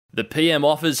The PM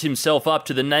offers himself up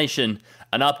to the nation,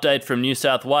 an update from New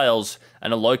South Wales,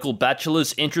 and a local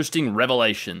bachelor's interesting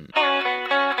revelation.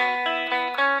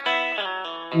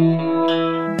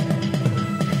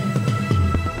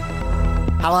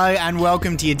 Hello and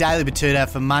welcome to your Daily Batuta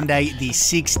for Monday the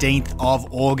 16th of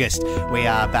August. We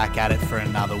are back at it for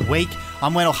another week.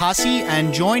 I'm Wendell Hussey,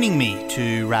 and joining me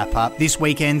to wrap up this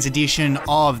weekend's edition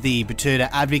of the Batuta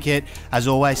Advocate, as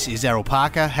always, is Errol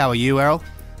Parker. How are you, Errol?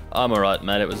 I'm alright,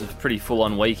 mate. It was a pretty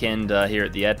full-on weekend here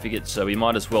at the Advocate, so we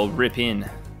might as well rip in.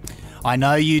 I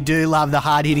know you do love the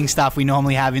hard-hitting stuff we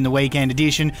normally have in the weekend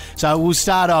edition, so we'll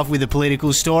start off with a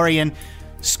political story. And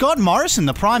Scott Morrison,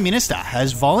 the Prime Minister,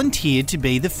 has volunteered to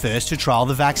be the first to trial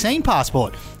the vaccine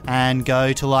passport and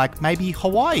go to, maybe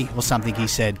Hawaii or something, he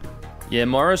said. Yeah,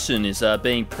 Morrison is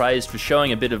being praised for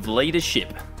showing a bit of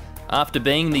leadership. After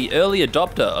being the early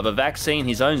adopter of a vaccine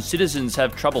his own citizens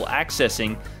have trouble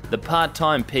accessing, the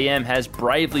part-time PM has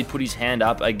bravely put his hand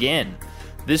up again,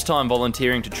 this time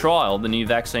volunteering to trial the new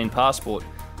vaccine passport.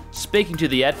 Speaking to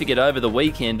the Advocate over the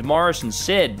weekend, Morrison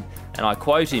said, and I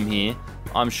quote him here,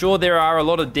 "I'm sure there are a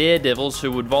lot of daredevils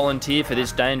who would volunteer for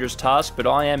this dangerous task, but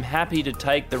I am happy to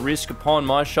take the risk upon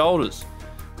my shoulders,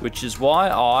 which is why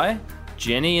I,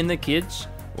 Jenny and the kids,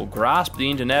 will grasp the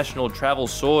international travel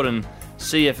sword and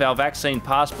see if our vaccine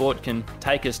passport can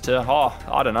take us to,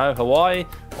 Hawaii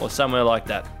or somewhere like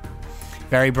that."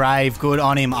 Very brave, good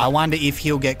on him. I wonder if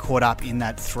he'll get caught up in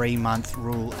that 3-month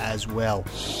rule as well.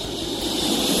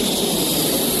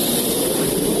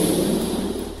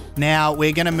 Now,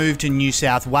 we're going to move to New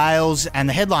South Wales, and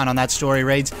the headline on that story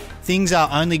reads, "Things are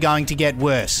only going to get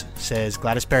worse," says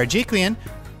Gladys Berejiklian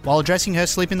while addressing her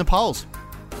slip in the polls.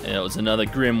 Yeah, it was another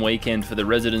grim weekend for the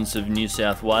residents of New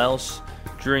South Wales.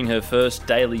 During her first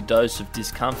daily dose of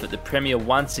discomfort, the Premier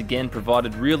once again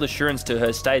provided real assurance to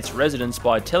her state's residents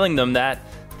by telling them that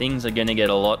things are going to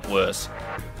get a lot worse.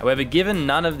 However, given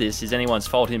none of this is anyone's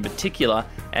fault in particular,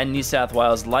 and New South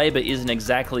Wales Labor isn't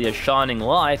exactly a shining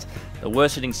light, the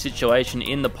worsening situation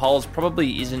in the polls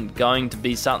probably isn't going to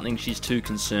be something she's too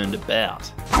concerned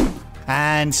about.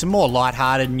 And some more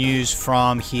light-hearted news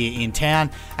from here in town.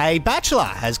 A bachelor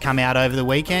has come out over the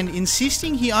weekend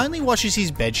insisting he only washes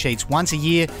his bed sheets once a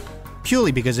year,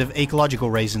 purely because of ecological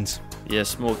reasons.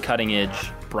 Yes, more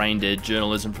cutting-edge, brain-dead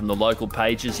journalism from the local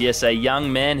pages. Yes, a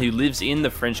young man who lives in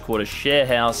the French Quarter share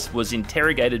house was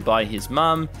interrogated by his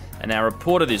mum and our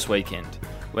reporter this weekend.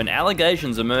 When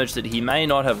allegations emerged that he may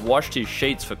not have washed his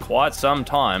sheets for quite some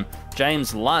time,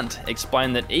 James Lunt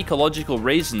explained that ecological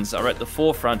reasons are at the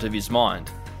forefront of his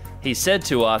mind. He said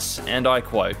to us, and I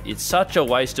quote, "It's such a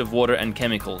waste of water and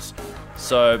chemicals.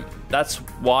 So that's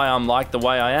why I'm like the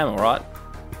way I am, alright?"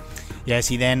 Yes,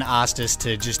 he then asked us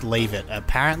to just leave it.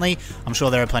 Apparently, I'm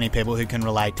sure there are plenty of people who can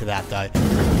relate to that though.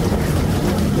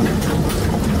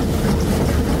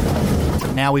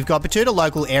 Now, we've got Batuta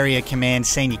Local Area Command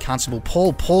Senior Constable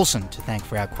Paul Paulson to thank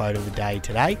for our quote of the day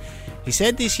today. He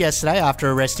said this yesterday after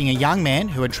arresting a young man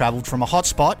who had travelled from a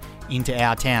hotspot into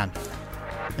our town.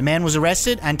 The man was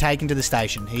arrested and taken to the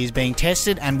station. He is being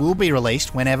tested and will be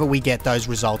released whenever we get those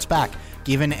results back.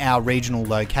 Given our regional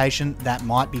location, that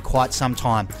might be quite some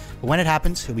time. But when it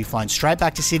happens, he'll be flown straight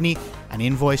back to Sydney and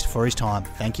invoiced for his time.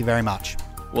 Thank you very much.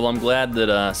 Well, I'm glad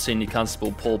that Senior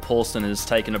Constable Paul Paulson has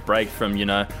taken a break from,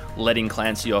 letting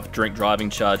Clancy off drink driving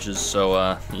charges.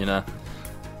 So,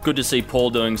 good to see Paul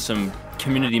doing some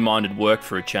community-minded work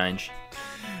for a change.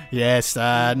 Yes,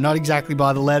 not exactly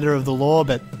by the letter of the law,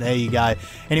 but there you go.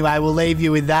 Anyway, we'll leave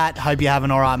you with that. Hope you have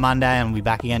an alright Monday, and we'll be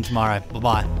back again tomorrow.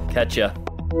 Bye-bye. Catch ya.